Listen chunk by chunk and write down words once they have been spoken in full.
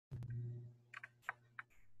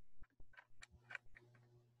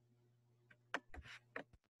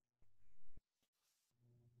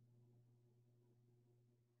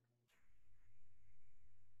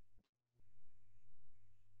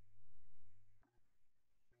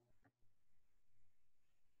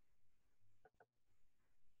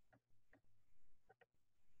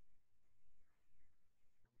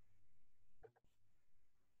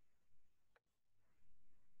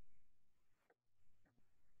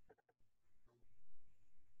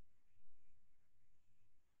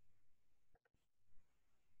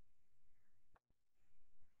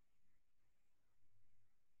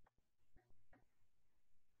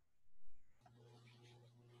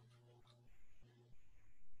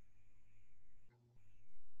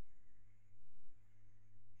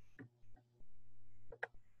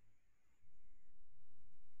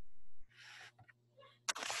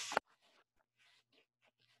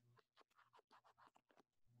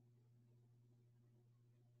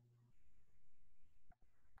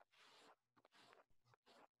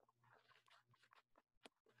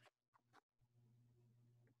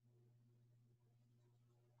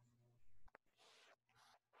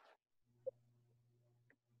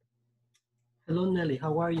Hello, Nelly.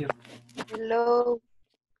 How are you? Hello,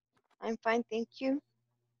 I'm fine, thank you.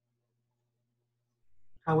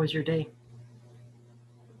 How was your day?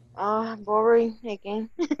 Boring again.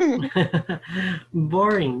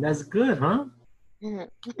 Boring. That's good, huh?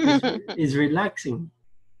 It's relaxing.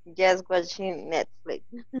 Just watching Netflix.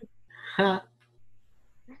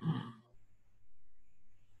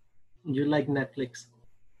 You like Netflix?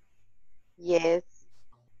 Yes.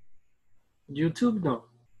 YouTube? No.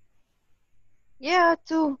 Yeah,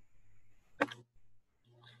 too.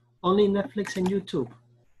 Only Netflix and YouTube.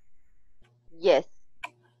 Yes.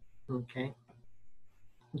 Okay.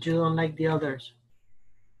 You don't like the others?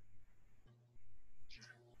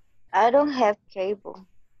 I don't have cable.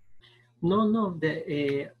 No, no.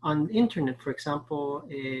 On internet, for example,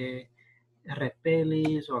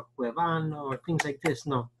 Repelis or Cuevana or things like this.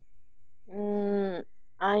 No.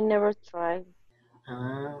 I never tried.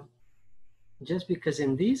 Uh, just because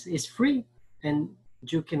in these it's free and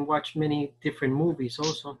you can watch many different movies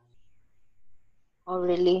also. Oh,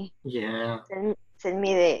 really? Yeah. Send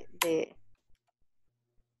me the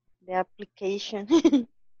application.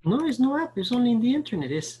 No, it's no app. It's only in the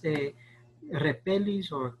internet. It's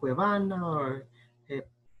Repelis or Cuevana or uh,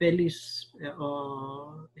 Pelis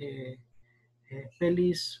or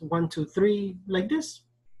Pelis 1, 2, 3 like this.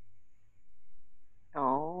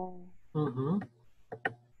 Oh, Mm-hmm.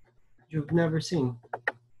 You've never seen.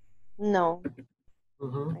 no,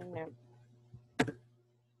 Mm-hmm. I never.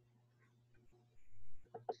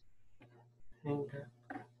 And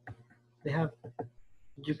they have.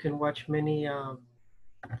 You can watch many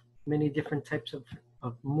different types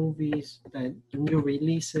of movies that new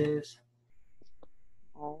releases.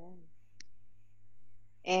 Oh,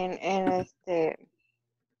 and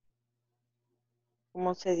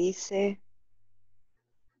 ¿cómo se dice?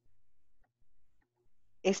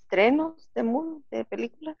 Estrenos de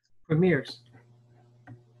películas. Premieres.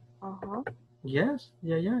 Ajá. Yes,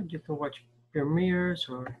 yeah. You can watch premieres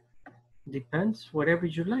or depends whatever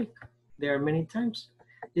you like. There are many times.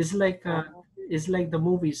 It's like Oh, it's like the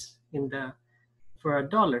movies in the for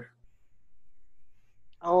 $1.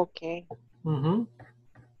 okay. Mm-hmm.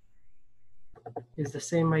 It's the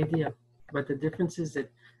same idea, but the difference is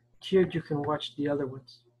that here you can watch the other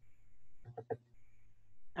ones.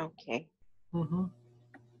 Okay. Mm-hmm.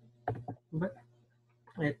 But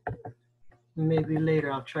it, maybe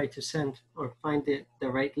later I'll try to send or find the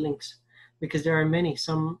right links because there are many.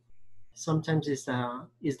 Sometimes is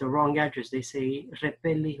the wrong address. They say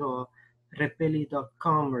repeli or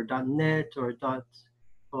repeli.com or .net or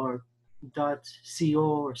or .co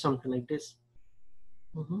or something like this.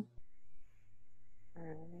 Mm-hmm.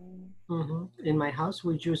 Mm, Mm-hmm. In my house,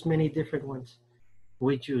 we use many different ones.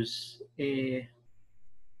 We use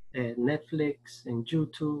Netflix and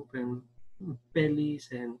YouTube and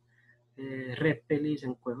Pelis and Red Pelis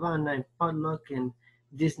and Cuevana and Potluck and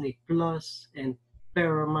Disney Plus and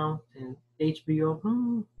Paramount and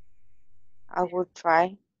HBO. I will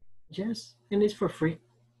try. Yes, and it's for free.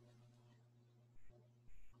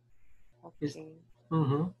 It's, Okay.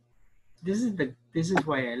 mm-hmm. This is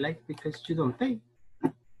why I like because you don't pay.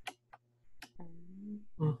 Mm,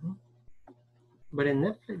 Mm-hmm. But in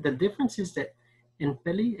Netflix, the difference is that in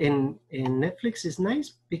Netflix is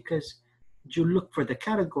nice because you look for the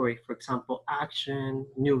category. For example, action,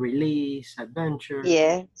 new release, adventure.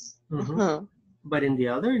 yes. Mm-hmm. But in the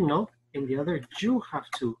other, no. In the other, you have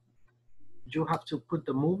to put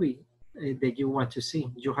the movie that you want to see.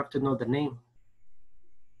 You have to know the name.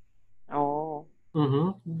 Oh. Mm-hmm.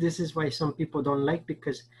 This is why some people don't like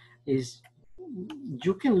because is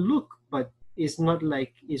you can look, but it's not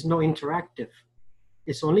like it's no interactive.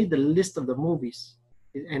 It's only the list of the movies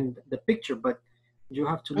and the picture, but you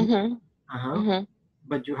have to look. Mm-hmm. Uh-huh. Mm-hmm.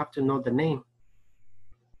 But you have to know the name.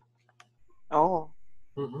 Oh.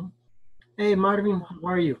 Mm-hmm. Hey, Marvin, how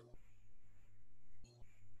are you?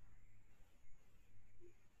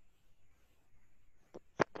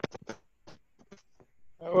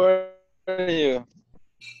 How are you?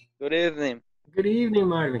 Good evening. Good evening,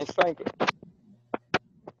 Marvin. I'm fine.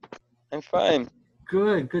 I'm fine.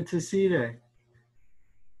 Good to see you there.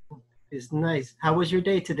 It's nice. How was your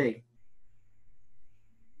day today?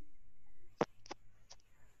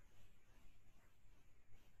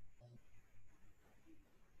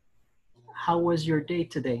 How was your day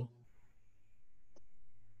today?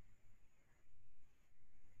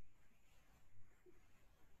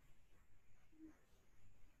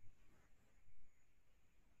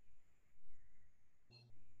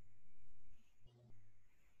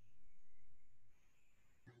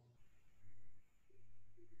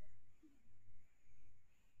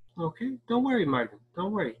 Okay, don't worry, Martin.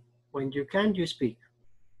 Don't worry. When you can, you speak.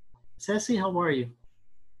 Ceci, how are you?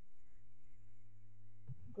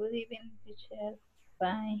 Good evening, teacher.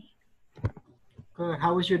 Fine. Good.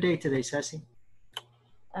 How was your day today, Ceci?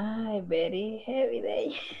 Very heavy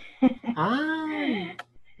day. Ah,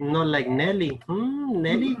 not like Nelly.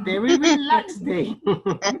 Nelly, very relaxed day.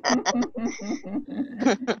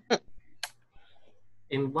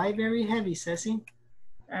 And why very heavy, Ceci?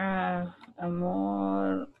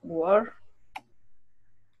 More work.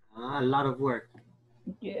 A lot of work.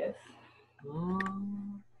 Yes.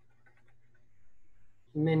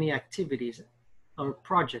 Many activities or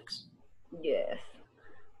projects. Yes.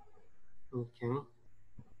 Okay.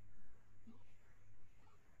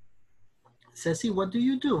 Ceci, what do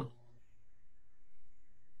you do?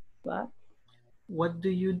 What? What do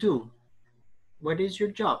you do? What is your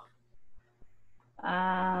job?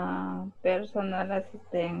 Personal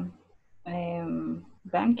assistant.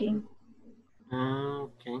 Banking.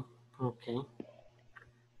 Okay. Okay.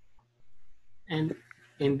 And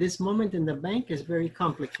in this moment in the bank is very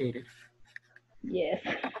complicated. Yes.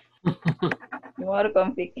 More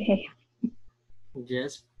complicated.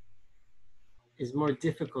 Yes. It's more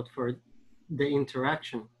difficult for the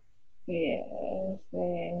interaction. Yes.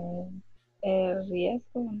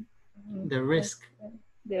 Riesgo. The risk.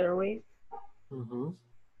 The risk.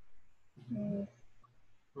 Yes.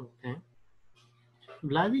 Okay.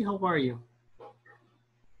 Vladi, how are you?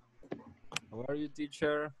 How are you,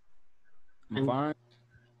 teacher? I'm And fine.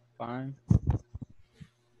 Fine.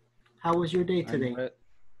 how was your day today?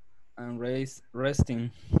 I'm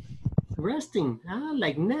resting. Resting.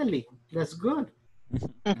 Like Nelly. That's good.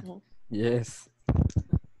 Yes.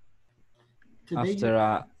 Today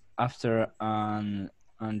After an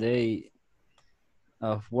day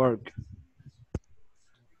of work.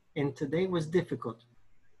 and today was difficult.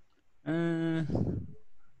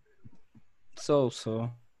 So.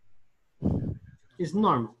 It's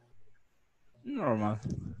normal. Normal.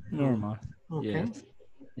 Okay. Yes.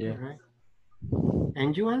 Yeah. All right.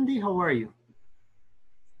 And you, Andy, how are you?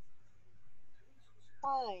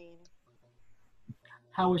 Fine.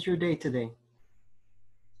 How was your day today?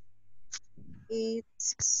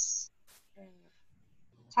 It's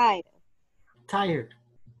tired. Tired.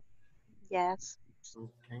 Yes.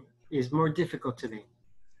 Okay. It's more difficult today.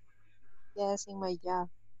 Yes, in my job.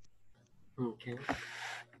 Okay.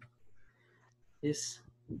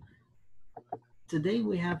 Today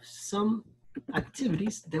we have some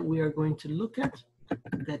activities that we are going to look at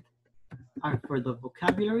that are for the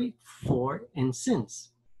vocabulary for and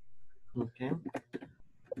since. Okay.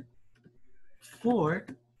 For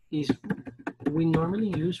is we normally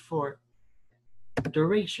use for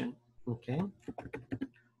duration. Okay.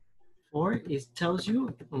 For is tells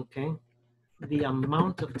you, okay, the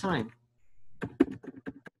amount of time.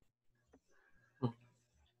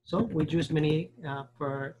 So we use many,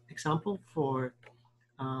 for example, for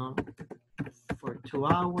 2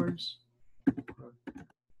 hours,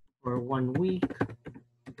 or 1 week.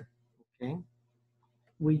 Okay.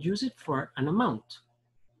 We use it for an amount.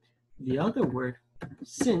 The other word,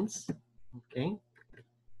 since, okay,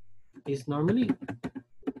 is normally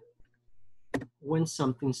when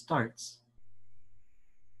something starts.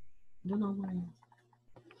 Don't know why.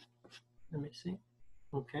 Let me see.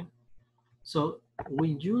 Okay. So we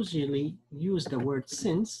usually use the word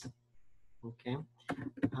since. Okay.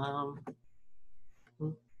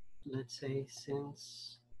 Let's say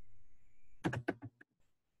since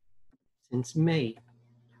May,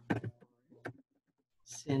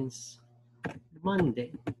 since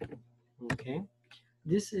Monday. Okay.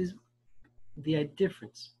 This is the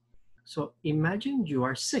difference. So imagine you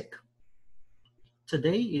are sick.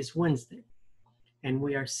 Today is Wednesday and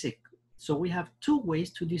we are sick. So we have two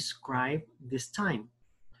ways to describe this time.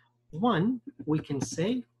 One, we can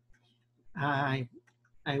say, I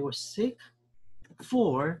was sick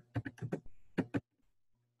for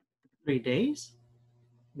 3 days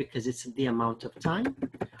because it's the amount of time.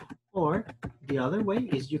 Or the other way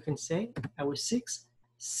is you can say, I was sick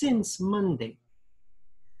since Monday.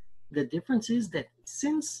 The difference is that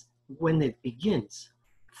since, when it begins,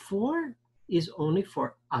 for is only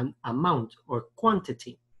for an amount or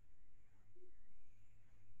quantity.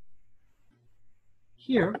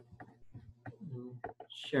 Here,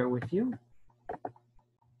 share with you,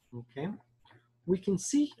 okay, we can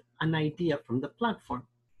see an idea from the platform,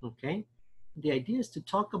 okay? The idea is to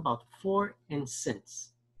talk about for and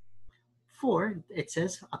since. For, it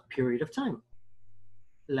says a period of time,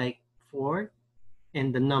 like for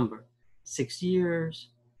and the number, 6 years,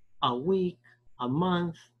 a week, a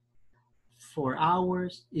month, 4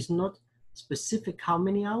 hours is not specific how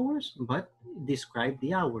many hours, but describe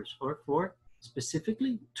the hours, or for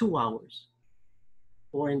specifically 2 hours.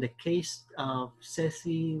 Or in the case of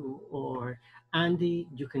Ceci or Andy,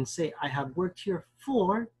 you can say, I have worked here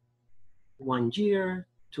for 1 year,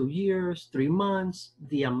 2 years, 3 months,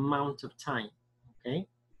 the amount of time, okay?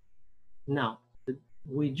 Now,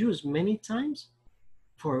 we use many times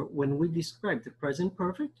for when we describe the present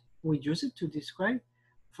perfect, we use it to describe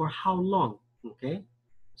for how long, okay?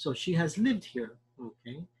 So she has lived here,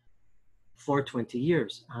 okay, for 20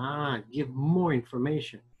 years. Give more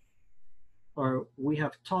information. Or we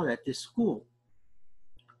have taught at this school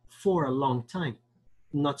for a long time,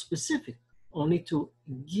 not specific, only to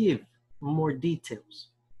give more details,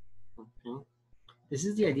 okay? This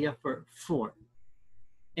is the idea for.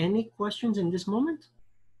 Any questions in this moment?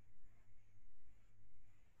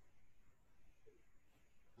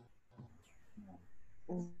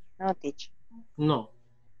 No, teacher. No.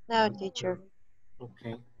 No, teacher.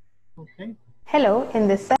 Okay. Okay. Hello, in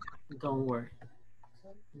the Don't worry.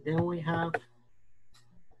 Then we have,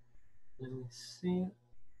 let me see.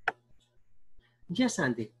 Yes,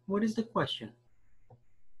 Andy, what is the question?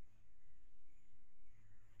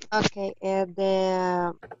 Okay,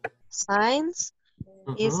 the science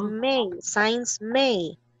is Mhm. May. Science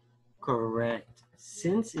May. Correct.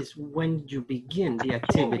 Since is when you begin the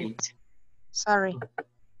activity. Sorry.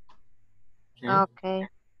 Okay. Okay.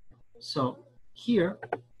 So here,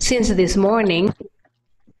 since this morning,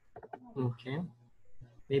 okay,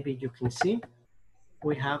 maybe you can see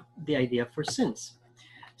we have the idea for since.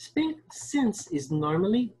 Since is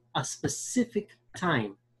normally a specific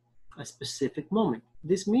time, a specific moment.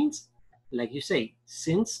 This means, like you say,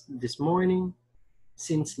 since this morning,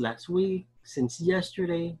 since last week, since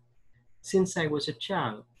yesterday, since I was a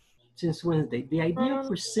child, since Wednesday. The idea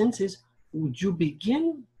for since is, would you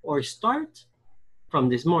begin or start from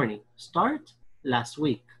this morning? Start last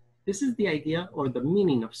week. This is the idea or the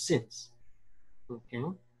meaning of since. Okay,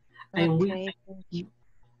 and Okay.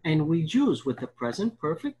 we use with the present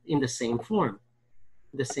perfect in the same form,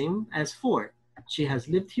 the same as for. She has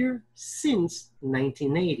lived here since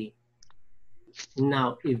 1980.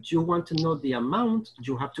 Now, if you want to know the amount,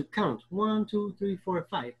 you have to count 1, 2, 3, 4,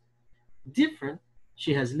 5. Different,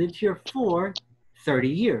 she has lived here for 30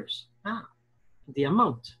 years. The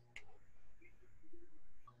amount.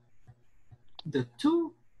 The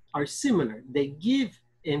two are similar. They give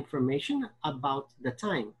information about the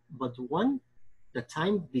time, but one, the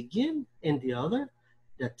time begin, and the other,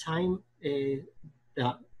 the time,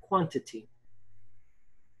 the quantity.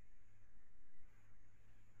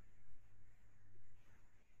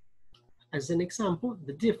 As an example,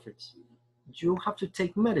 the difference. You have to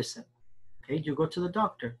take medicine, okay? You go to the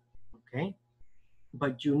doctor, okay?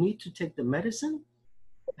 But you need to take the medicine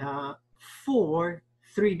for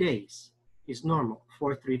 3 days. Is normal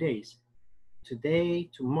for 3 days. Today,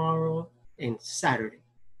 tomorrow, and Saturday,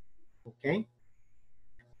 okay?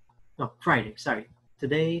 No, Friday, sorry.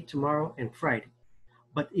 Today, tomorrow, and Friday.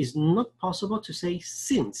 But it's not possible to say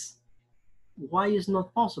since. Why is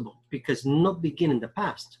not possible? Because not begin in the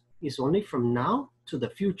past. It's only from now to the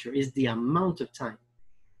future, is the amount of time.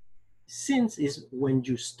 Since is when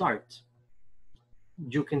you start.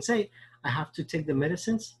 You can say, I have to take the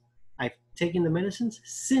medicines. I've taken the medicines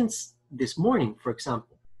since this morning, for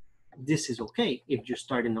example. This is okay if you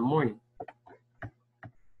start in the morning.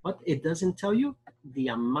 But it doesn't tell you the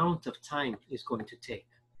amount of time it's going to take.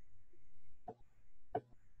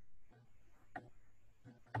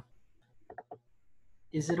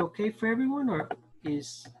 Is it okay for everyone, or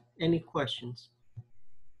is any questions?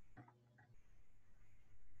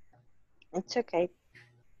 It's okay.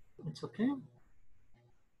 It's okay?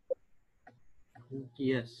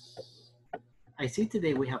 Yes. I see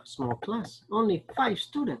today we have a small class, only 5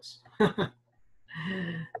 students.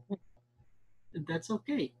 That's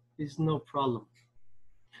okay, it's no problem.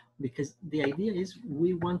 Because the idea is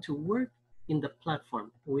we want to work in the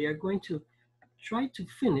platform. We are going to try to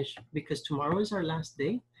finish, because tomorrow is our last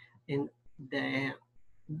day, and the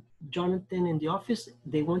Jonathan in the office,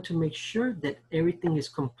 they want to make sure that everything is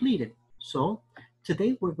completed. So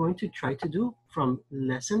today we're going to try to do from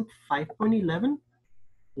lesson 5.11,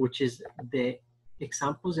 which is the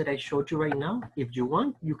examples that I showed you right now. If you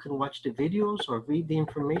want, you can watch the videos or read the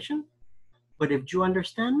information. But if you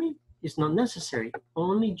understand me, it's not necessary.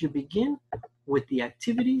 Only you begin with the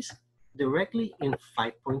activities directly in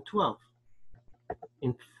 5.12.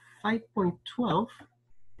 In 5.12,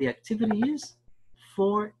 the activity is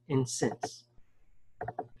for and since.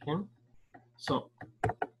 Okay? So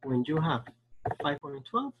when you have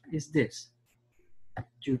 5.12 is this.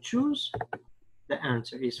 You choose, the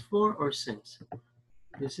answer is for or since.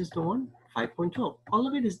 This is the one, 5.12. All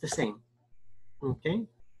of it is the same. Okay?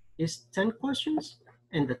 It's 10 questions.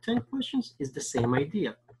 And the 10 questions is the same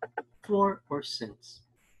idea, for or since.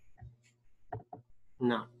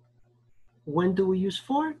 Now, when do we use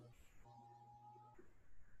for?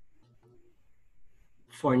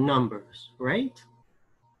 For numbers, right?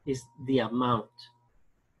 Is the amount.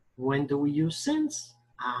 When do we use since?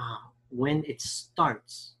 When it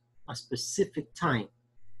starts, a specific time.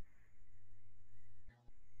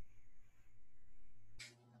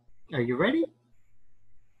 Are you ready?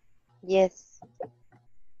 Yes.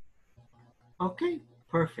 Okay,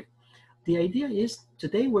 perfect. The idea is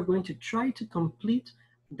today we're going to try to complete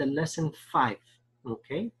the lesson 5,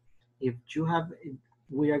 okay? If you have,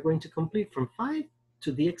 we are going to complete from 5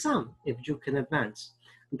 to the exam, if you can advance.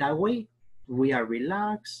 That way, we are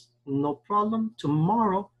relaxed, no problem.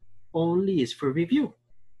 Tomorrow only is for review.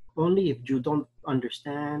 Only if you don't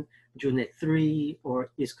understand Unit 3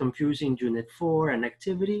 or is confusing Unit 4 an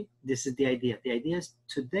activity, this is the idea. The idea is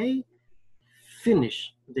today,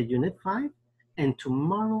 finish the Unit 5, and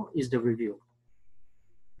tomorrow is the review.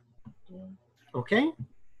 Okay?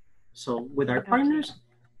 So with our partners,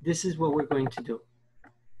 this is what we're going to do.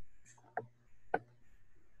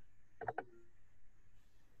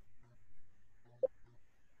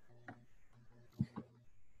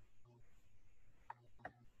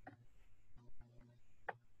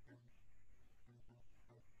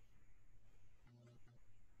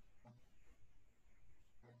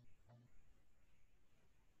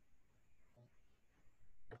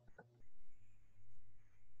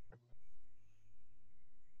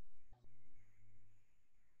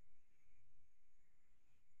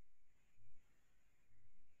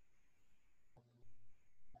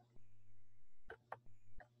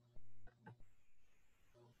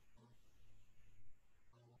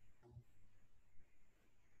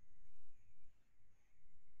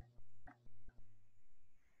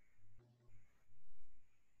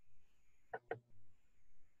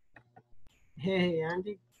 Hey,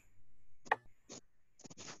 Andy.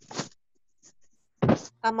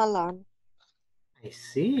 I'm alone. I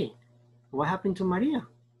see. What happened to Maria?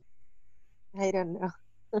 I don't know.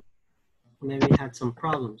 Maybe had some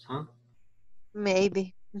problems, huh?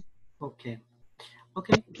 Maybe. Okay.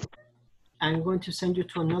 Okay. I'm going to send you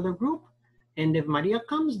to another group. And if Maria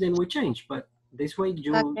comes, then we change. But this way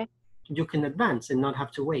Okay. you can advance and not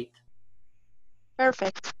have to wait.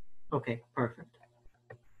 Perfect. Okay, perfect.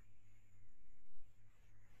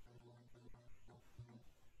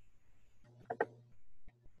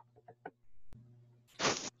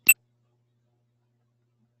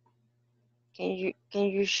 Can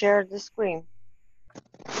you share the screen?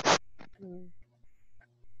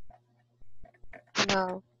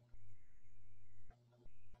 No.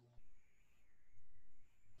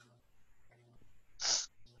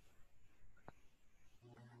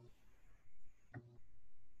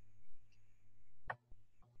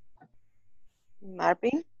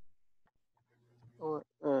 Marvin?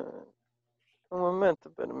 Un momento,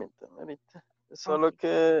 permítame ahorita. Solo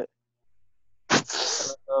que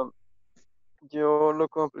yo lo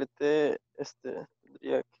completé,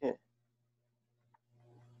 tendría que,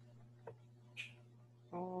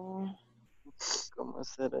 no sé cómo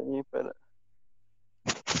hacer ahí para,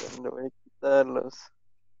 le voy a quitar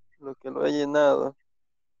lo que lo he llenado.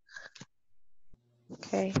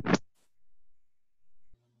 Okay.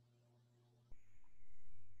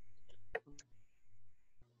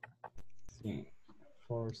 Sí.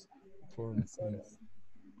 For instance.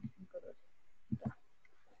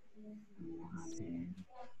 Sí.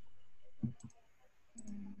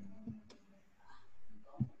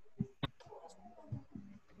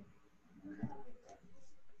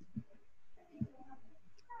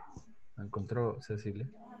 ¿La encontró Cecilia?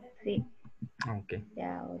 Sí, Ok.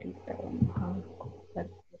 ya ahorita vamos a buscar.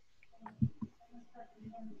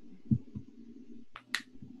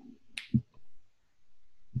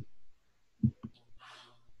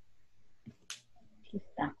 Aquí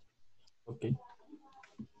está. Ok.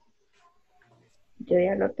 Yo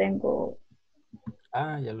ya lo tengo.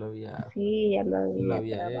 Ya lo había, Sí, ya lo lo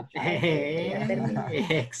había había hecho. trabajado. Ya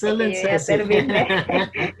terminé. Excellent, Es que yo ya Ceci. terminé.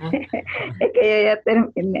 Es que yo ya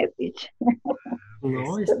terminé, teacher.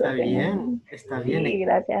 No, está Solo que bien, está bien. sí,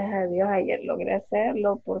 gracias a Dios ayer logré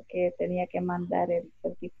hacerlo porque tenía que mandar el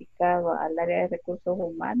certificado al área de recursos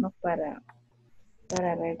humanos para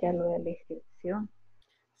ver ya lo de la inscripción.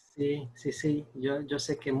 Sí, sí, sí. Yo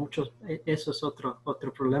sé que muchos, eso es otro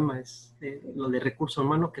problema, es lo de recursos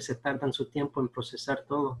humanos que se tardan su tiempo en procesar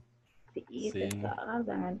todo. Sí, se Sí.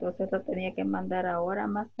 tardan, entonces lo tenía que mandar ahora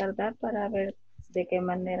más tardar para ver de qué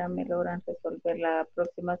manera me logran resolver la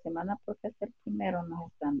próxima semana porque hasta el primero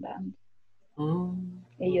nos están dando.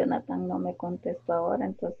 Y Jonathan no me contestó ahora,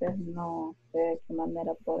 entonces no sé de qué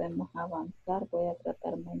manera podemos avanzar. Voy a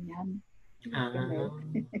tratar mañana.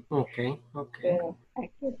 Ok, ok. Pero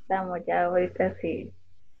aquí estamos ya ahorita si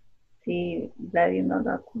Daddy no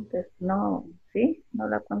la contestó, no, sí, no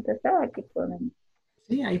la contestaba, aquí podemos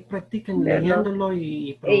Sí, ahí practiquen verlo. leyéndolo y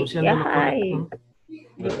Y, pronunciándolo ajá, correcto. y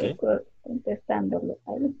yo Ok. contestándolo.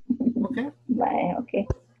 Ok. Vaya, ok.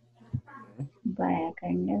 Vaya, acá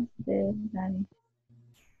en este, Dani.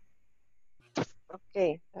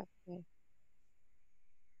 Okay. Okay.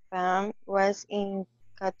 Pam was in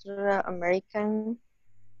Cultural American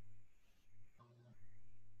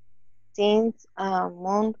since a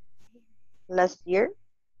month last year.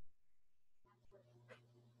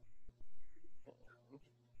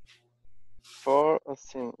 For or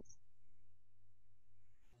since?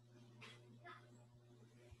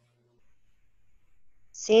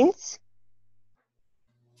 Since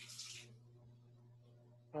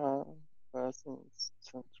Since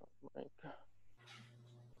Central America.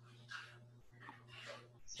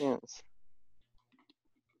 Since.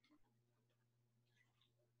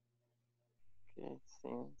 Okay,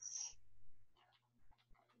 since.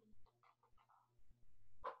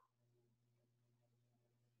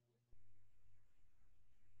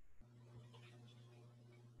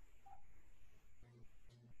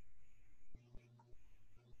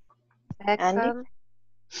 Andy, Second,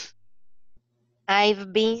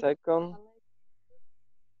 I've been Second.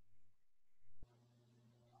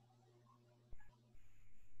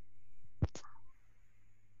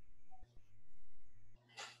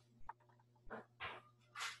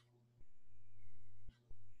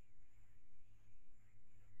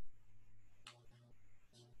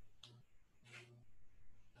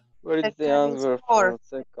 What is the second is answer four. for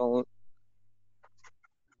second?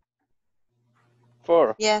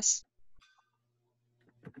 4. Yes.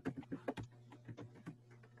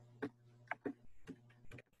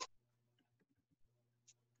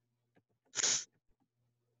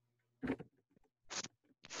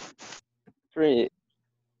 Three.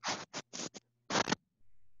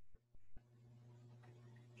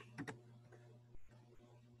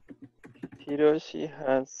 Hiroshi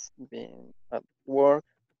has been at work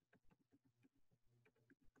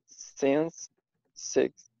since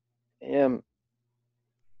 6 a.m.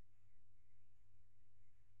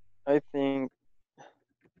 I think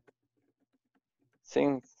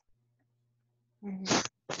since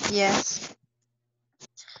Yes.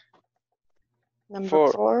 number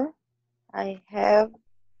 4. 4. I have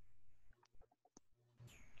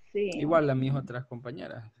Sí. Igual a mis otras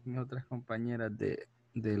compañeras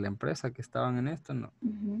de la empresa que estaban en esto, Ujú.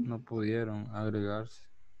 no pudieron agregarse.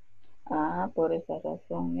 Ah, por esa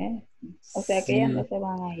razón es. O sea que ya no Sí, se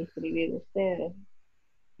van a inscribir ustedes.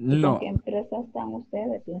 ¿Y con qué no, empresa están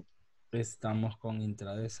ustedes? estamos con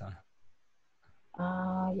Intradesa.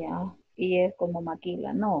 Ah, ya. Y es como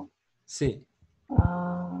maquila, no. Sí,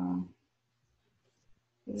 Ah,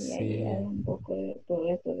 sí, ahí es sí, un poco por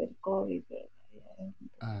eso del COVID, ¿verdad? Ya es un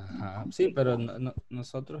poco más ajá, sí, pero complicado.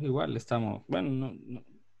 nosotros igual estamos, bueno,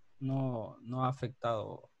 no ha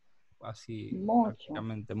afectado así Mucho.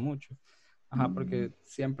 prácticamente mucho. Ajá, Mm. porque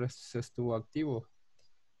siempre se estuvo activo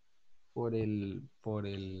Por el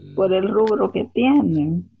rubro que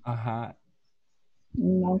tienen, ajá,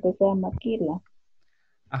 aunque sea maquila.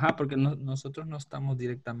 ajá, porque nosotros no estamos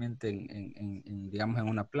directamente digamos, en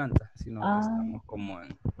una planta, sino que Ah, estamos como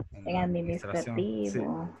en en la administración. Sí,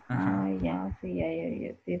 administrativo. ajá, Ah, ya, sí, ya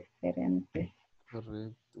es diferente.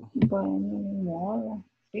 correcto. Bueno, ni modo.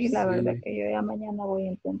 Sí, la verdad Sí, que yo ya mañana voy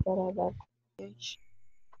a intentar hablar.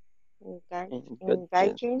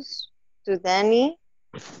 engaging to Danny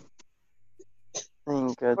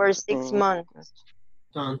for 6 months.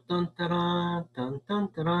 Dun, dun, ta-da, dun,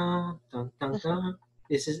 dun, ta-da, dun, dun, ta-da.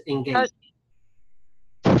 This is engage.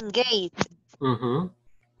 Gate. Mm-hmm.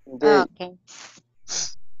 Gate. Okay.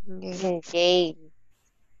 Gate. Engaged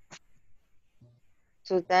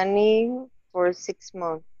to Danny for 6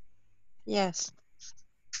 months. Yes.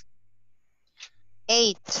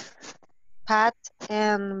 8. Pat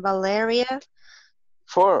and Valeria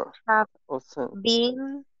 4. have Or since.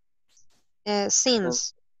 been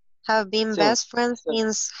Since. have been Since. best friends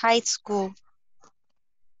since high school.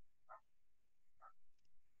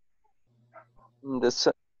 The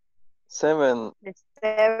 7. The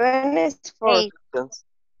 7 is for 8.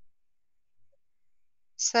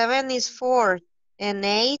 7 is 4 and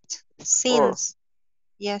 8 4. since.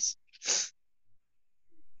 Yes.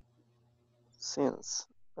 Since.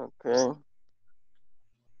 Okay.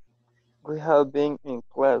 We have been in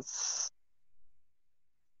class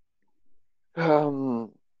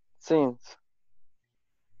since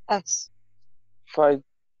Yes. 5:30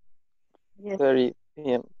 Yes.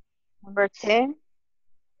 p.m. Number 10,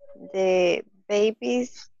 the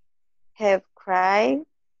babies have cried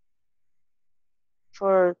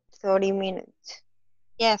for 30 minutes.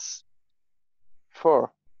 Yes,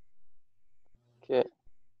 4. Okay.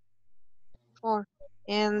 4.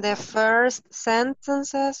 And the first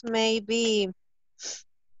sentences may be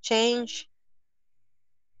changed.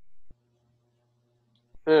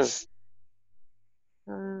 First,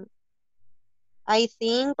 Um, I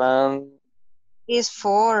think pan. is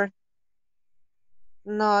 4,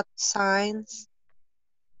 not science.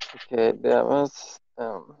 Okay, veamos.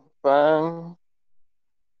 Pan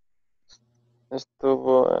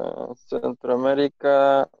estuvo en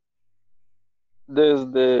Centroamérica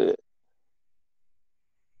desde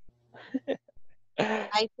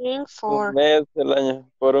I think un 4. mes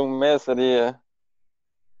por un mes sería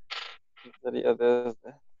desde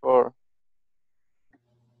 4.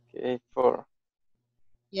 Okay, 4.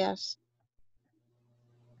 Yes.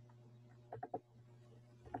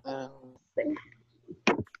 Sí.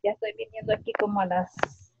 Ya estoy viniendo aquí como a las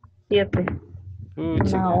 7. Una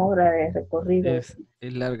Chica, hora de recorrido. es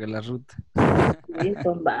larga la ruta. Sí,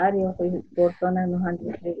 son varios, y por zonas nos han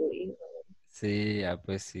distribuido. Sí,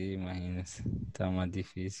 pues sí, imagínense, está más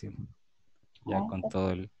difícil. Ya Ah, con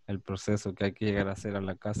todo el proceso que hay que llegar a hacer a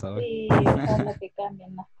la casa hoy. sí, ojalá que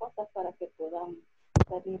cambien las cosas para que podamos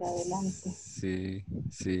salir adelante. Sí,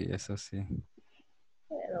 sí, eso sí.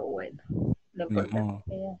 Pero bueno, lo Ni importante modo. es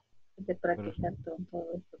que ya es de Pero, practicar todo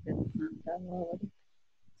esto que nos han dado ahorita,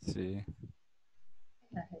 sí,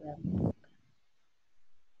 las herramientas.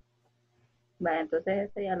 Va, entonces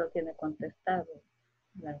ese ya lo tiene contestado.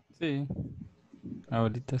 La- sí,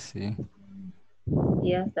 ahorita sí.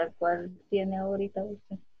 ¿Y hasta cuál tiene ahorita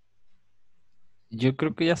usted? Yo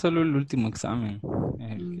creo que ya solo el último examen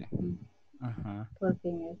es el que. Ujú, Ajá. porque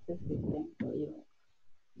en este sí tengo yo.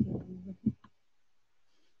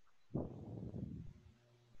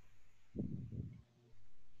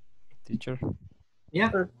 Teacher. Yeah,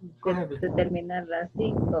 go Porque ahead. de terminar las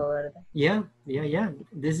 5, ¿verdad? Yeah.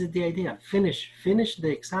 This is the idea. Finish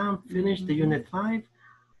the exam, finish the unit 5.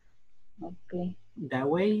 Ok. That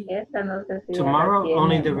way, Esta no sé si ya la tomorrow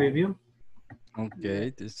only tiene, the ¿no? review. Ok,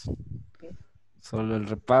 es Ok, solo el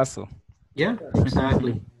repaso. Yeah,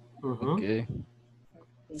 exactly. Mm-hmm. Ok,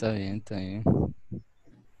 sí. está bien, está bien.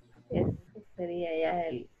 Este sería ya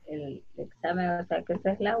el examen, o sea que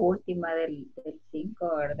esta es la última del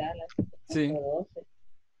 5, ¿verdad? La Sí, 512.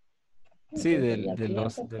 sí, Entonces ya aquí ya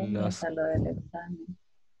se de las. comienza lo del examen.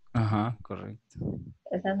 Ajá, correcto.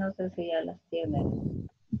 Esas no sé si ya las tiene, ¿no?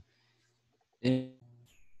 Eh,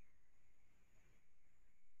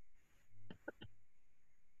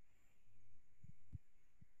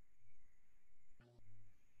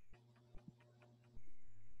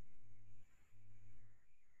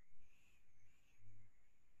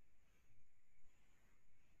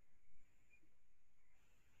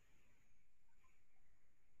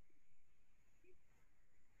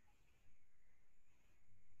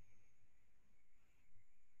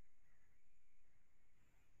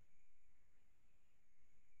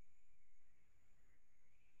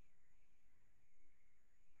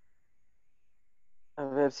 A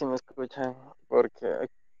ver si me escuchan, porque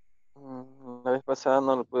la vez pasada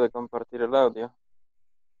no lo pude compartir el audio.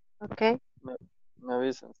 Okay. Me, me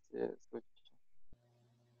avisan si escuchan.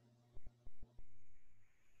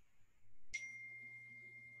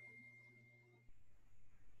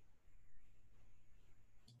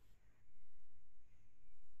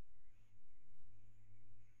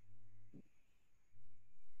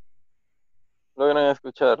 ¿Logran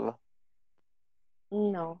escucharlo?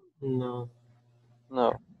 No. No.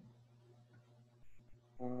 No.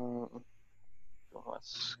 ¿Cómo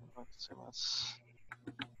hacemos?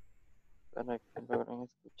 Para que logren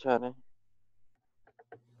escuchar,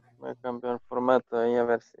 voy a cambiar el formato ahí a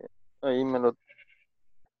ver si ahí me lo.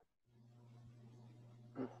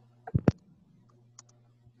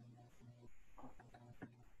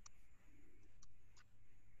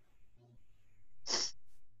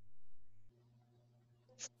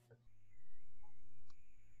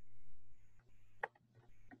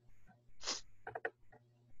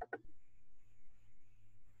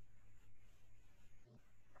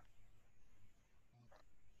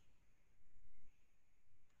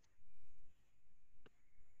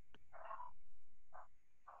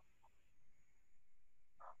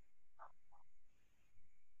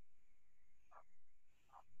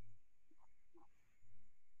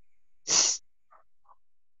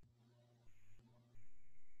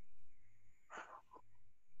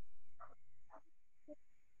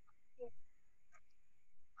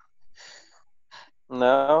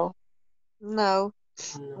 Now, No.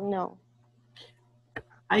 No. No.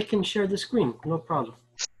 I can share the screen, no problem.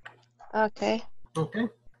 Okay. Okay.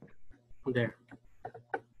 There.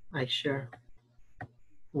 I share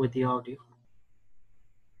with the audio.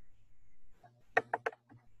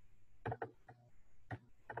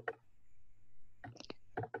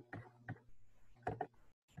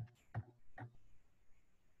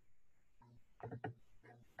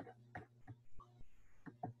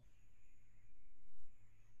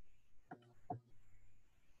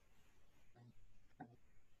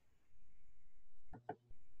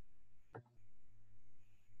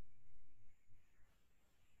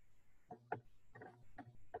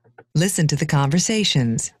 Listen to the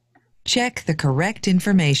conversations. Check the correct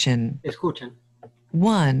information. Escuchan.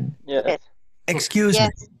 1. Yes. Excuse me,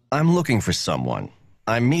 Yes. I'm looking for someone.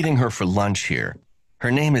 I'm meeting her for lunch here. Her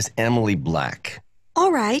name is Emily Black.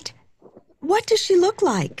 All right. What does she look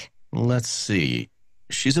like? Let's see.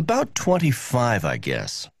 She's about 25, I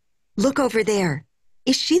guess. Look over there.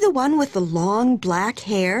 Is she the one with the long black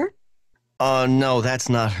hair? No, that's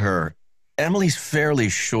not her. Emily's fairly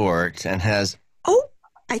short and has... Oh,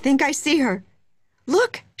 I think I see her.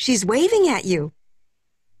 Look, she's waving at you.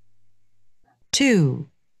 2.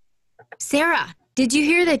 Sarah, did you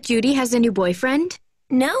hear that Judy has a new boyfriend?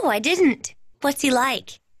 No, I didn't. What's he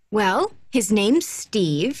like? Well, his name's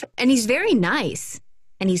Steve, and he's very nice.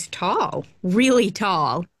 And he's tall, really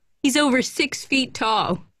tall. He's over 6 feet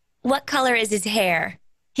tall. What color is his hair?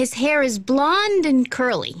 His hair is blonde and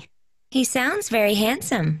curly. He sounds very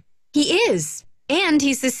handsome. He is, and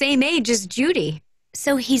he's the same age as Judy.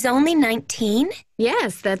 So he's only 19?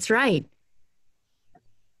 Yes, that's right.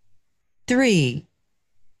 3.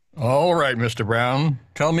 All right, Mr. Brown.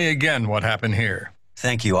 Tell me again what happened here.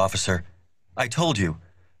 Thank you, officer. I told you,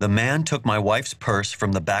 the man took my wife's purse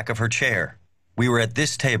from the back of her chair. We were at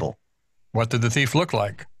this table. What did the thief look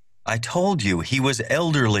like? I told you, he was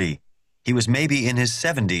elderly. He was maybe in his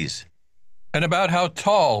 70s. And about how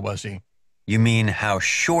tall was he? You mean how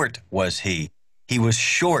short was he? He was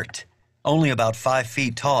short, only about 5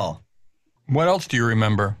 feet tall. What else do you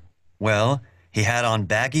remember? Well, he had on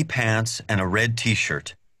baggy pants and a red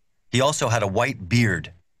t-shirt. He also had a white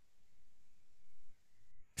beard.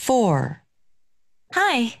 4.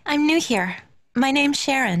 Hi, I'm new here. My name's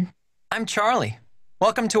Sharon. I'm Charlie.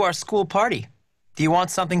 Welcome to our school party. Do you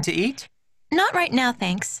want something to eat? Not right now,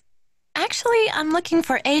 thanks. Actually, I'm looking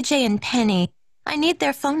for AJ and Penny. I need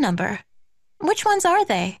their phone number. Which ones are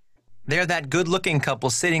they? They're that good-looking couple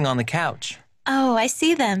sitting on the couch. Oh, I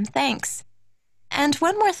see them, thanks. And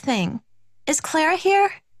one more thing. Is Clara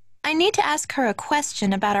here? I need to ask her a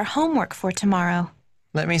question about our homework for tomorrow.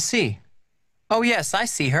 Let me see. Oh, yes, I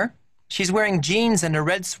see her. She's wearing jeans and a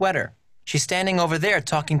red sweater. She's standing over there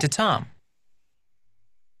talking to Tom.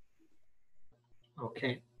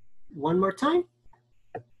 Okay. One more time?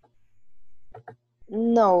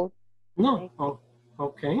 No. No. Oh,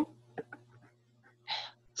 okay.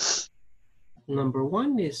 Number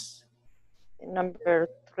 1 is? Number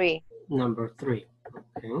 3. Number 3.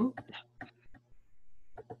 Okay.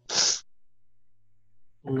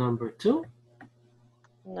 Number 2?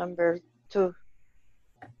 Number 2.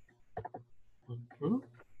 Okay.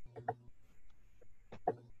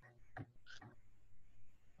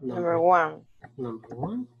 Number 1. Number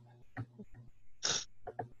 1.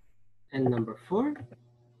 And number 4?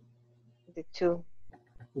 The 2.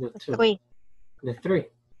 The 2. 3. The 3.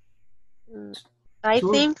 I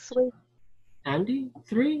Sure. think 3. Andy,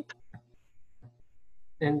 3.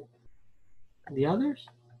 And the others?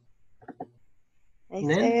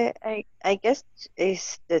 Nelly? I guess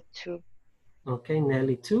it's the 2. Okay,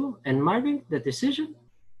 Nelly, 2. And Marvin, the decision?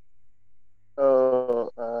 Oh,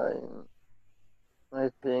 I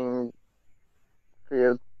think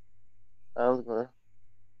field answer.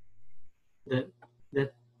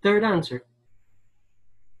 The third answer.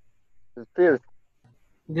 The first.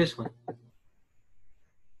 This one.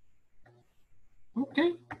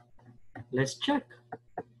 Okay. Let's check.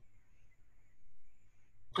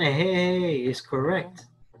 Hey, is correct.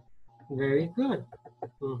 Very good.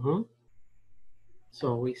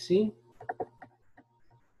 So we see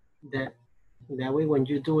that way when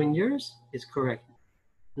you're doing yours, it's correct.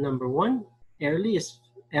 Number 1, Emily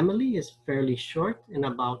is fairly short and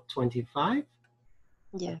about 25.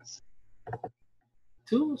 Yes.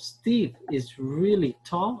 2, Steve is really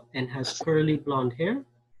tall and has curly blonde hair.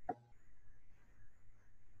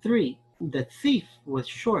 3, the thief was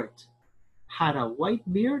short, had a white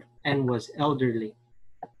beard, and was elderly.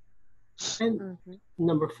 And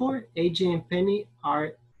number 4, AJ and Penny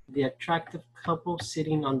are the attractive couple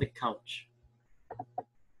sitting on the couch.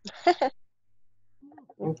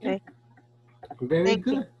 Okay. Very Thank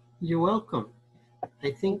good. you. You're welcome.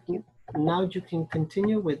 I think now you can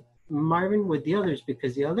continue with Marvin with the others,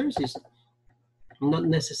 because the others is not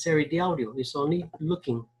necessary the audio. It's only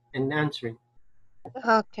looking and answering.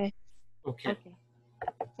 Okay. Okay.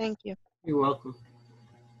 Thank you. You're welcome.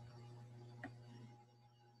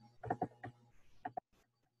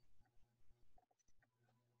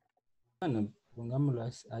 Bueno, pongámoslo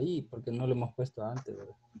ahí porque no lo hemos puesto antes,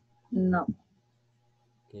 ¿verdad? No.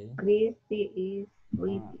 Okay. Christy is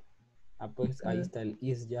pretty. Pues ahí está el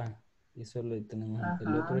is ya. Y solo tenemos el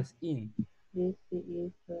Ajá. otro es in. Christy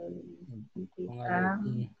is pretty. Póngale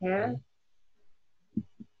in. Her.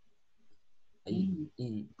 Ahí.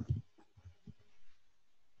 In.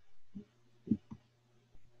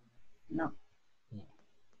 No.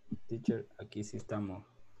 Teacher, aquí sí estamos.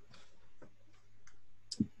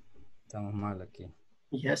 Estamos mal aquí.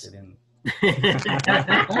 Yes. No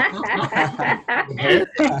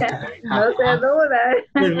se duda.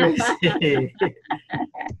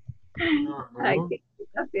 Aquí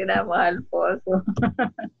nos tiramos al pozo.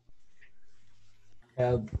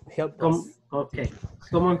 Help us. Ok.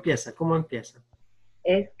 ¿Cómo empieza? ¿Cómo empieza?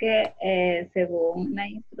 Es que según la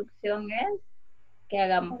instrucción es que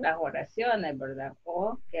hagamos las oraciones, ¿verdad?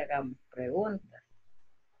 O que hagamos preguntas.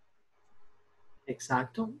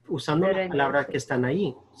 Exacto. Usando las palabras que están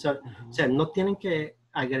ahí. O sea, no tienen que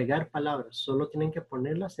agregar palabras, solo tienen que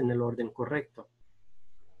ponerlas en el orden correcto.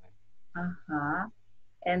 Ajá.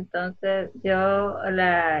 Entonces yo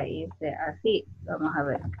la hice así. Vamos a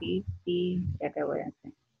ver. Cristi, ya te voy a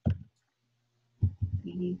hacer.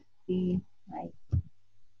 Cristi, ahí.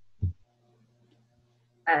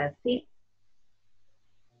 Así.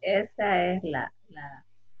 Esa es la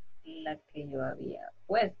que yo había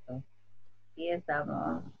puesto. Y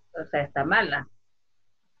estamos, o sea, está mala.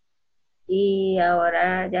 Y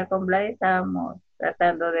ahora ya con Blay estamos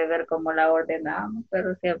tratando de ver cómo la ordenamos,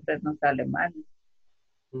 pero siempre nos sale mal.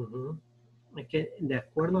 Es que de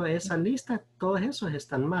acuerdo a esa lista, todos esos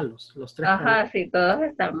están malos. Los tres. Ajá, sí, todos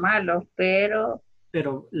están malos, pero...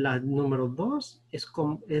 Pero la número 2 es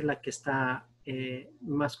la que está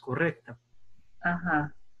más correcta.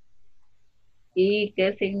 Ajá. ¿Y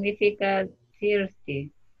qué significa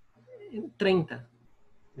thirsty? 30.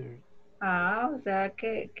 Ah, o sea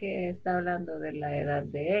que está hablando de la edad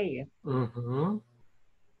de ella.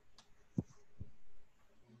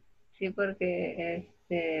 Sí, porque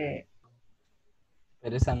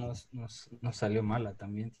Pero esa nos salió mala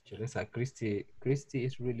también, teacher. Esa Christy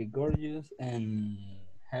is really gorgeous and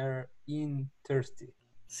her in thirsty.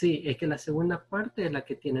 Sí, es que la segunda parte es la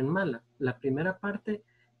que tienen mala. La primera parte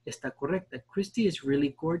está correcta. Christy is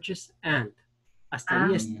really gorgeous and.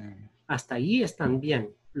 Hasta ahí están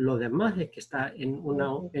bien. Lo demás es que está en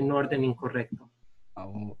orden incorrecto.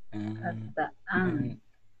 Hasta and.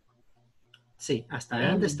 Sí, hasta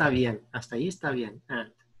and está bien. Hasta ahí está bien.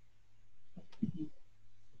 And.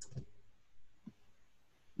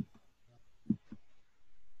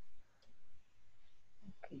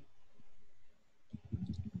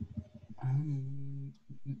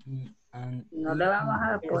 No le vamos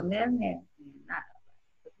a poner ni nada.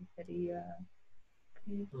 Sería...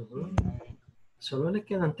 Solo le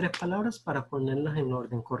quedan 3 palabras para ponerlas en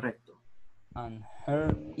orden correcto. And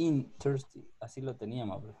her in thirsty. Así lo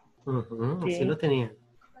teníamos, bro. Así lo tenían.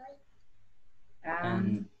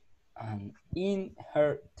 And in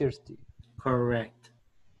her thirsty. Correct.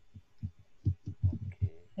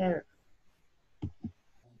 Her.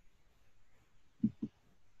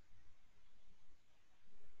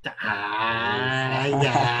 Ay,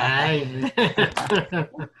 ay.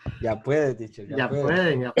 Ya puede, teacher. Ya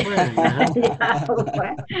pueden.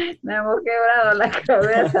 Me hemos quebrado la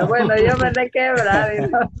cabeza. Bueno, yo me la he quebrado.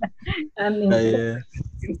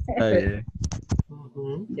 Está bien.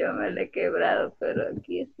 Yo me la he quebrado, pero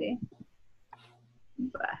aquí sí.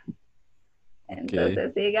 Va.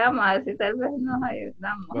 Entonces sigamos, así tal vez nos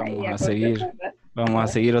ayudamos. Vamos a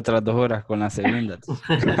seguir otras 2 horas con la segunda.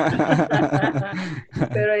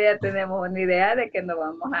 Pero ya tenemos una idea de que no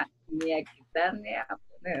vamos ni a quitar ni a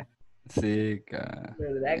poner. Sí,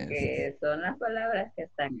 ¿Verdad? Que son las palabras que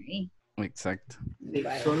están ahí. Exacto. Sí,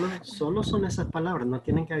 solo son esas palabras, no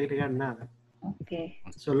tienen que agregar nada.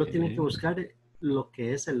 Solo tienen que buscar lo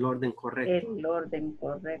que es el orden correcto. El orden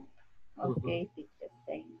correcto. Ok, teacher,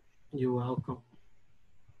 thank you. You're welcome.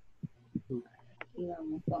 Y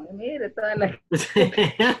vamos con, mire, todas las...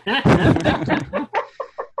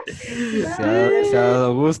 Se ha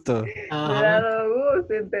dado gusto. Me ha dado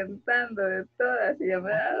gusto intentando de todas y ya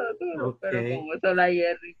me ha dado todo, pero como solo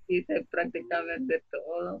ayer hice prácticamente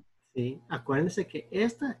todo. Sí, acuérdense que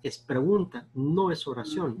esta es pregunta, no es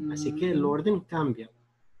oración, así que el orden cambia.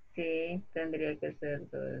 Sí, tendría que ser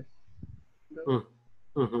dos.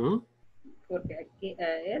 Ujú. Porque aquí,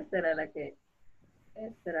 esta era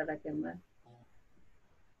la que más.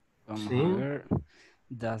 Vamos Sí. a ver.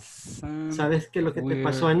 The sun ¿Sabes qué es lo que te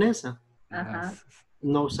pasó wear en esa? Ajá. glasses.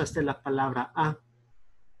 No usaste la palabra a.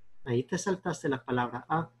 Ahí te saltaste la palabra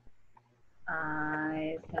a. Ah,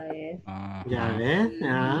 esa es. ¿Ya Ajá. ves?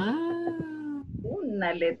 Ah,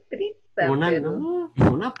 Una letrita, pero. no,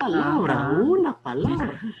 una palabra, Ajá. una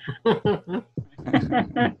palabra.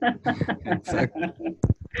 Exacto.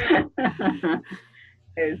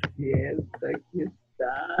 Es cierto, aquí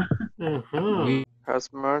está. Ajá.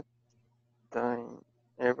 Has Martin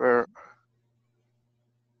ever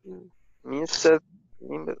missed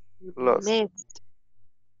in the lost? Missed.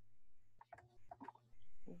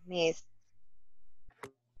 Missed.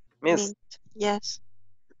 Missed. Yes.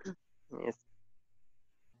 Missed.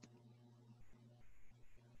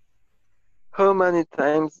 How many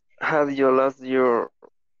times have you lost your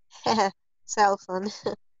Cell phone.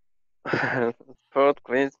 fourth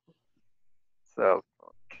quiz? So,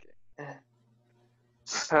 okay.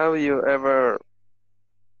 Have you ever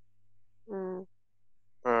Mm,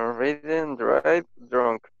 ridden, drive,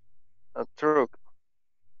 drunk a truck?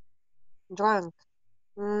 drunk.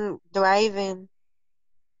 Driving.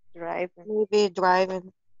 Maybe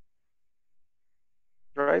driving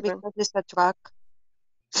Driving? because it's a truck.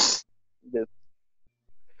 Yes.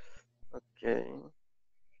 Okay.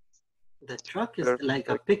 The truck is like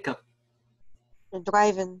a pickup.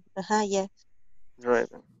 Driving. Yes.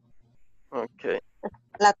 Driving. Okay.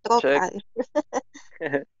 La troca.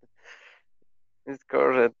 Check. It's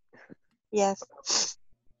correct. Yes.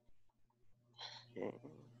 Okay.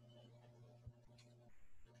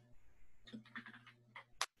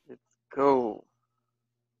 Let's go.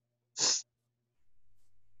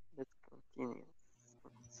 Let's continue.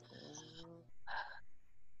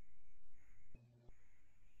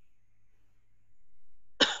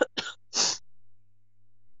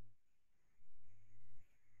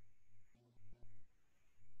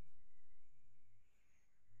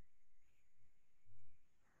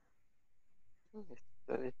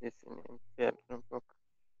 Está difícil limpiarlo un poco.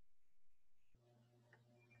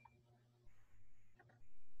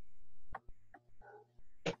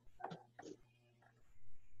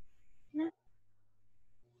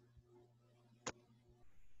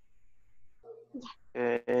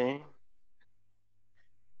 Okay.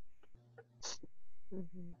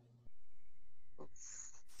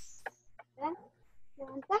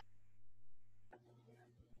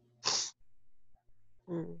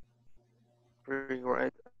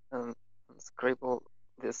 Rewrite and scribble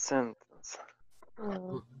the sentence.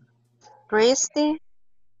 Christy.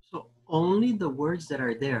 So only the words that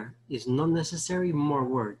are there is not necessary more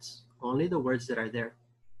words. Only the words that are there.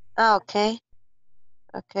 Okay.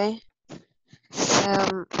 Okay.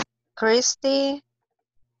 Christy.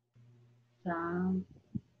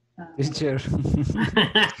 Teacher.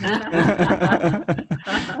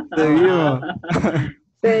 Seguimos.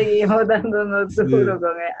 Seguimos dándonos Sí. duro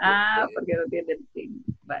con el porque no tiene el signo.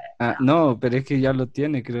 Vaya. No, pero es que ya lo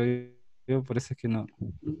tiene, creo yo, por eso es que no.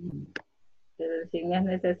 Pero el signo es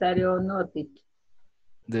necesario o no, teacher.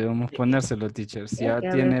 Debemos ponérselo, teacher. Si Es ya que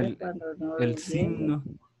a tiene veces cuando no el entiendo.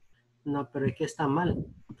 signo. No, pero es que está mal.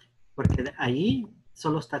 Porque ahí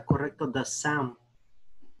solo está correcto the sound.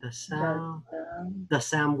 The sound. The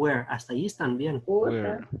sound where. Hasta ahí están bien.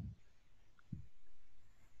 Where.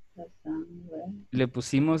 Le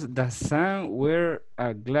pusimos the sun wear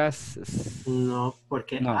a glasses. No,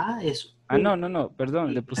 porque No. A es No,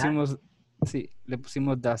 perdón. Le pusimos, sí, le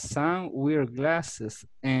pusimos the sun wear glasses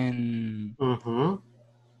and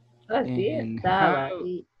Así estaba.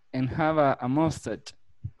 and have a mustache.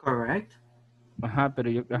 Correct. Ajá, pero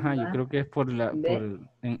yo creo que es por la,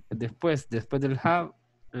 después del have,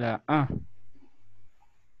 la A.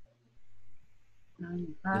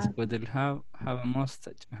 Después del have a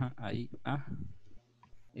mustache. Ajá, ahí,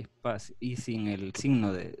 espacio. Y sin el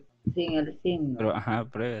signo de. Sin el signo. Pero,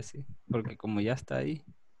 pruebe sí. Porque como ya está ahí.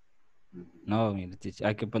 No, mire,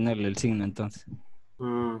 hay que ponerle el signo entonces.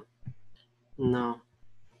 No.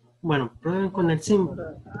 Bueno, prueben con el signo.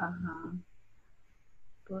 Ajá.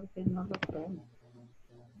 Porque no lo tomo.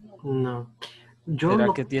 No.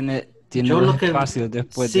 ¿Será que tiene yo dos lo que, espacios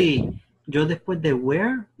después sí, yo después de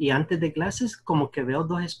where y antes de glasses como que veo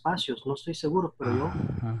dos espacios, no estoy seguro, pero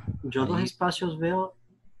yo dos espacios veo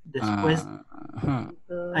después,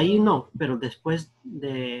 ahí no, pero después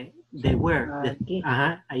de where,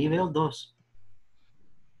 ahí veo dos.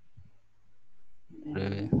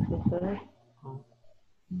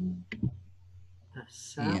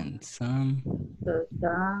 Y en some.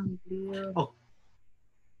 Oh.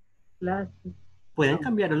 Glasses. Pueden No.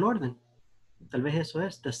 cambiar el orden. Tal vez eso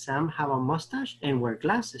es. Does Sam have a mustache and wear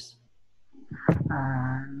glasses?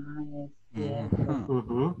 Ah, es cierto.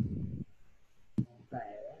 Ujú.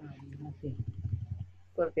 Bueno, así.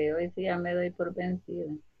 Porque hoy sí ya me doy por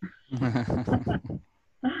vencida.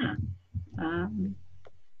 Ah,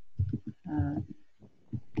 ah,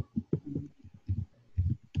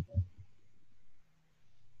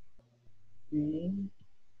 sí.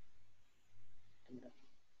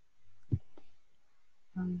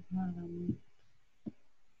 Ajá.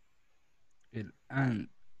 El an.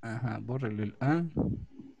 Ajá, bórrele el an.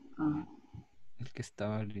 Ah, El que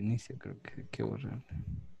estaba al inicio, creo que hay que borrarle.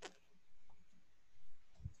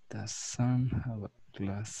 Does Sam have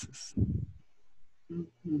glasses?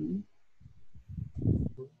 ujú.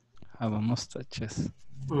 Have a mustaches.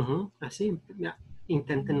 Ujú. Así, ya.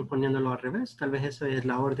 Intenten poniéndolo al revés. Tal vez eso es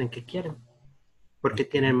la orden que quieren. Porque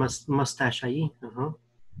tienen más mustache allí. Ajá.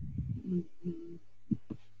 Ujú.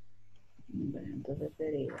 Bueno, entonces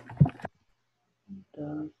sería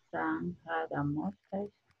Does Sam have a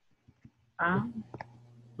mustache? Ah,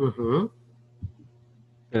 Ujú.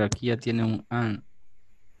 Pero aquí ya tiene un an.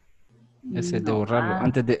 Ese es de no, borrarlo. ah,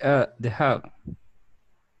 Antes de have.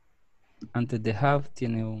 Antes de have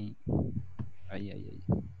tiene un. Ahí, ahí, ahí.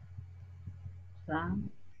 Sam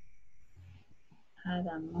had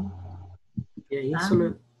a mustache. Y ahí Sam,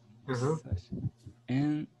 solo. Ajá.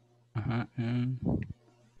 And. Ajá.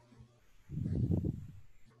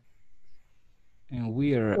 And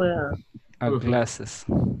wear well, a Ujú. glasses.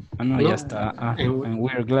 Ah, no, No. ya está. And- And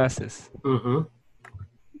wear glasses. Ujú.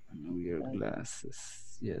 And wear glasses.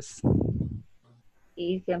 Yes.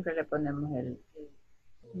 y siempre le ponemos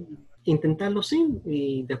Intentarlo sin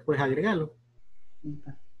y después agregarlo.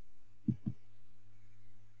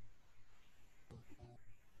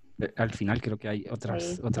 Al final creo que hay Ahí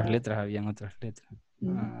otras está. letras, habían otras letras.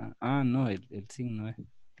 No, el signo es.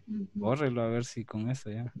 Ujú. Bórrelo a ver si con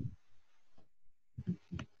eso ya.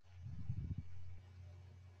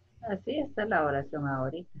 Así está la oración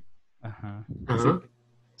ahorita. Ajá. Ajá. Sí.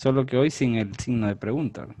 Solo que hoy sin el signo de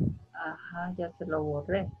pregunta. Ajá, ya se lo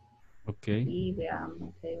borré. Ok. Y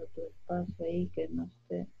veamos, hay otro espacio ahí que no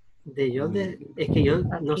esté. Es que yo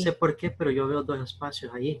no Aquí. sé por qué, pero yo veo dos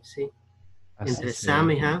espacios ahí, sí. Así Entre se Sam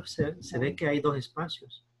ve. y Have se ve que hay dos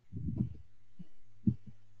espacios.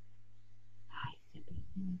 Ay, siempre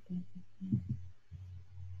se me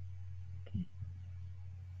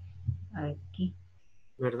pasa. Aquí.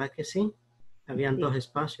 ¿Verdad que sí? Habían Sí. dos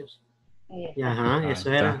espacios. Ahí Y está. ajá, Ahí eso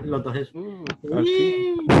está. eran los dos. Al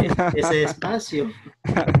fin. Ese espacio.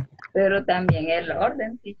 Pero también el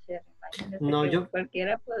orden, teacher. Imagínese No, que yo,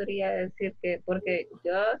 cualquiera podría decir que, porque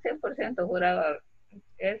yo 100% juraba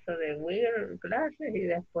eso de wear glasses y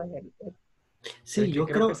después Pero sí, es que yo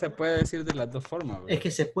creo que creo, se puede decir de las dos formas, es ¿verdad?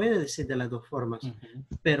 que se puede decir de las dos formas,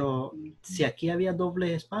 pero si aquí había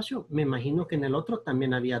doble espacio, me imagino que en el otro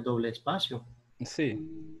también había doble espacio. Sí,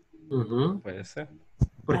 Ujú. puede ser.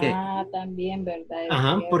 Porque, también, ¿verdad? Es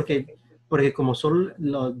ajá, cierto. porque como solo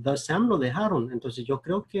los The Sam lo dejaron, entonces yo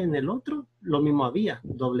creo que en el otro lo mismo había,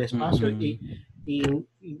 doble espacio y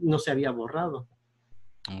no se había borrado.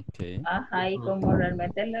 Ok. Ajá, y como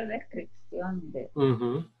realmente es la descripción de...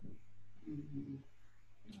 Ujú.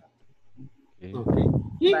 Ok. Ok.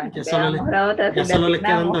 Y Va, ya solo veamos la otra ya si solo le le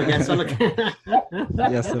quedan atinamos. dos, ya solo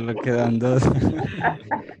Ya solo quedan dos.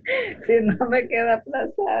 Si no me queda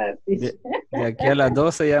aplazada, De aquí a las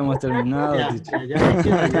 12 ya hemos terminado. ya, teacher. ya me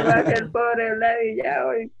quedo, ya. Va que el pobre Vladi ya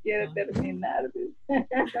hoy quiere terminar.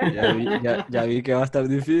 Ya vi que va a estar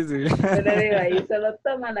difícil. Yo le digo, ahí solo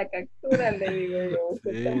toma la captura, le digo yo,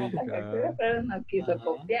 usted Sí, toma la captura, pero no quiso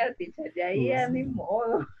copiar, teacher, ya ahí a mi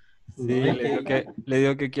modo. Sí, No, es le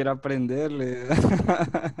digo que quiero aprenderle.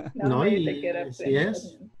 No, no, me dice y que era así aprender.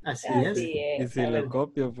 es, así es. Así Y es, si la lo verdad.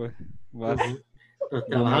 copio, pues vas. Ujú. Pues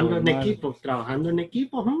Ya me voy mal. trabajando en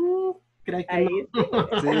equipo, creo que Ahí sí.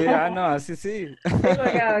 Sí, no, así sí. Sí,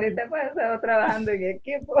 porque ahorita pues estaba trabajando en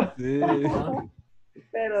equipo. Sí.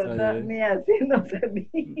 Pero Está no, bien. ni así no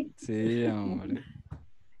salí. Sí, hombre.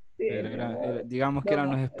 Sí, Pero no. digamos que eran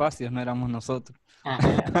los espacios, no éramos nosotros.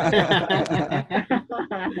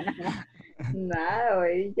 Nada,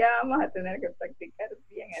 hoy ya vamos a tener que practicar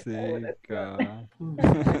bien esta Sí, oración. cabal.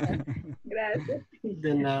 Gracias.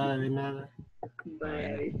 De nada, de nada.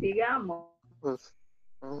 Bueno, y sigamos. Pues,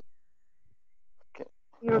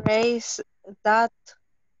 Erase that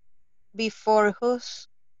before whose.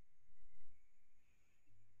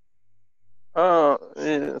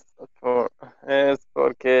 es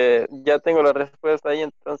porque ya tengo la respuesta ahí,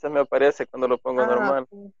 entonces me aparece cuando lo pongo normal.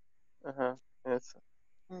 Okay. Ajá, eso.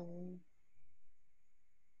 Mm.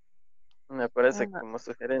 Me aparece parece como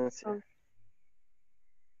sugerencia.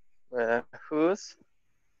 Who's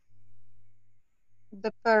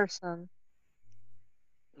The person.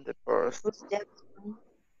 the person? Who's Jackson?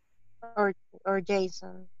 Or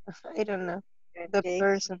Jason. I don't know. The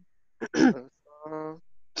Jason. person.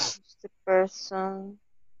 Who's the person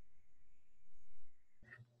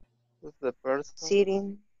Who's the person?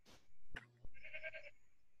 sitting?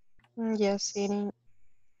 Yes, sitting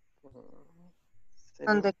Sitting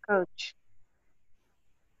on the couch.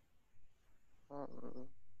 on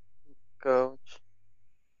couch.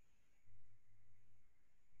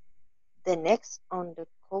 The next on the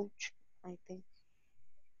couch, I think.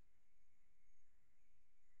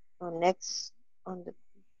 Or next on the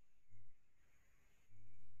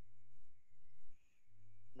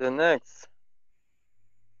The next.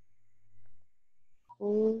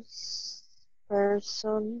 who's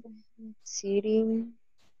person sitting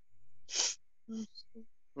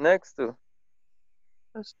Next to.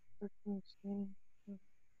 First person sitting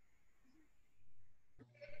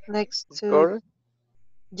next to Correct?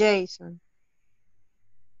 Jason.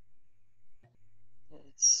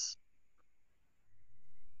 Yes.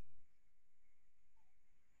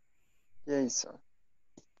 Jason.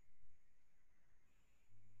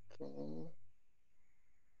 Okay.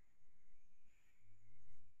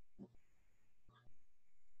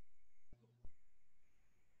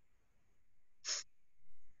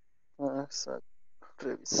 Vamos a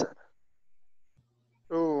revisar.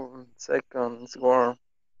 Seconds warm.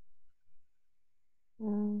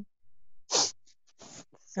 Mm.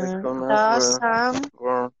 Second as Does well. Sam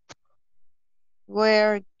Warm.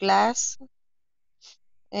 wear glass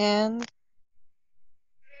and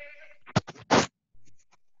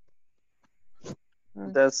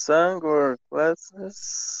The sun wore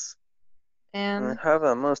glasses and and have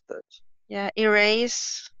a mustache.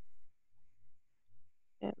 erase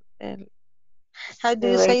el- how do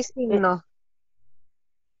you say erase signo?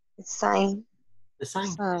 sign. The sign.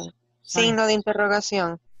 Sign. Sign. Signo de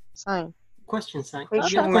interrogación. Sign. Question sign.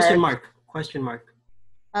 Question Yeah, question mark. mark. Question mark.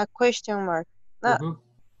 A question mark. No, Mhm.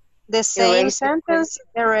 the same Erase the sentence,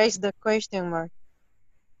 erase the question mark.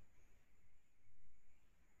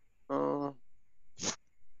 Oh,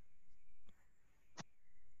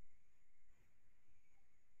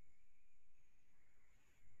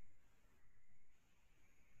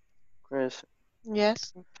 question.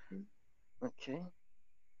 Yes. Okay.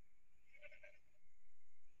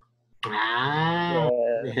 Ah,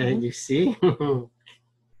 Yeah. you see?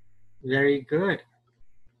 Very good.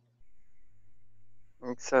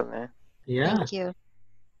 Excellent. Yeah, Thank you.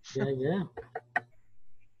 yeah.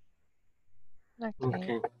 Okay.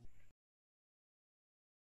 Okay.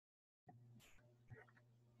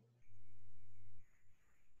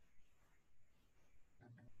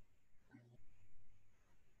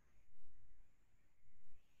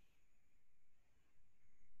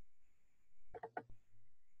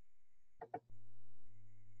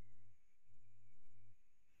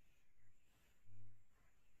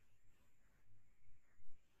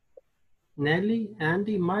 Nelly,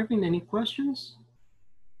 Andy, Marvin, any questions?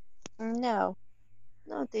 No,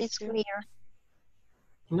 No, it's teacher. clear.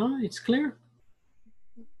 No, it's clear.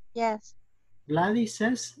 Yes. Gladys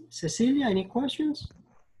says, Cecilia, any questions?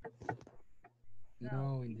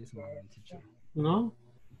 No, in this moment, teacher. No.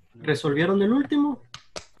 ¿Resolvieron el último?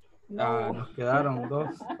 Ah, nos quedaron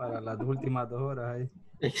dos para las últimas 2 horas ahí.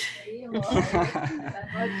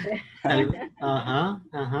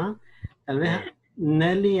 Ajá. Tal vez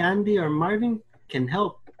Nelly, Andy, or Marvin can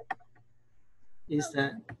help. Is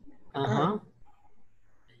that,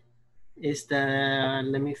 is the,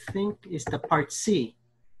 let me think, is the part C?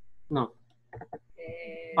 No.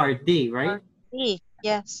 Part D, right? D,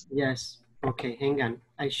 yes. Yes. Okay, hang on.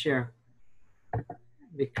 I share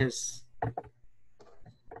because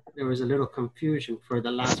there was a little confusion for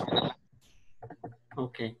the last one.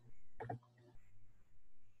 Okay.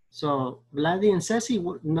 So, Vladdy and Ceci,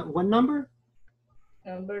 what number?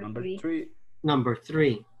 Number three. Number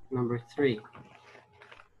three.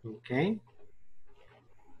 Okay.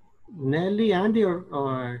 Nelly, Andy,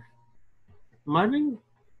 or Marvin,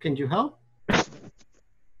 can you help?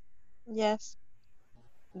 Yes.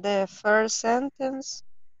 The first sentence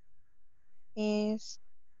is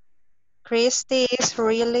Christy is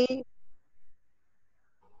really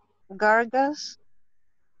gorgeous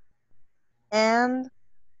and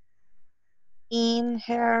in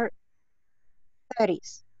her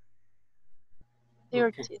 30s.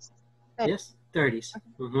 Okay. 30s. Yes, 30s.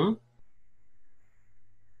 Mm-hmm.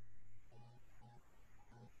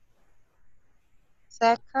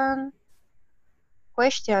 Second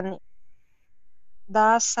question,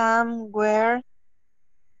 does Sam wear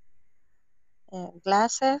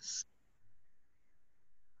glasses,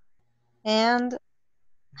 and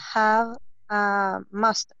have a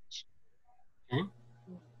mustache. Okay.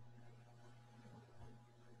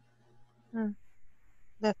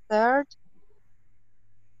 The third,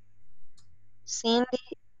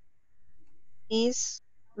 Cindy is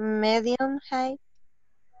medium height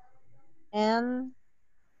and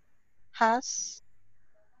has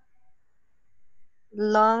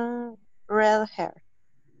long red hair.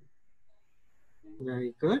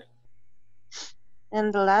 Very good.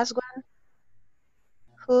 And the last one,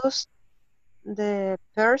 who's the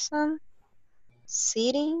person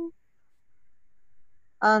sitting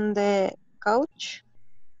on the couch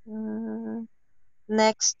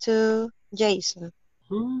next to Jason?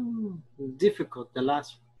 Difficult, the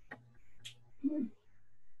last one.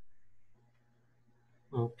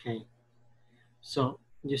 Okay. So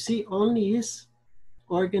you see, only is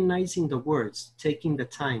organizing the words, taking the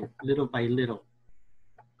time little by little.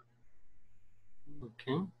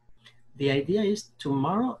 Okay. The idea is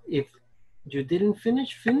tomorrow, if you didn't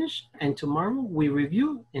finish, and tomorrow we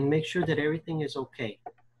review and make sure that everything is okay.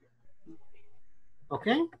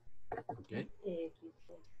 Okay? Okay.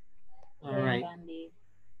 All right.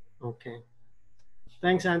 Okay.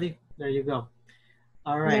 Thanks, Andy. There you go.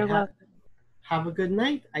 All right. You're welcome. Have a good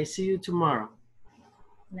night. I see you tomorrow.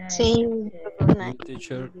 See you. Good night.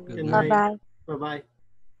 Teacher, good Good night. night. Bye-bye. Bye-bye.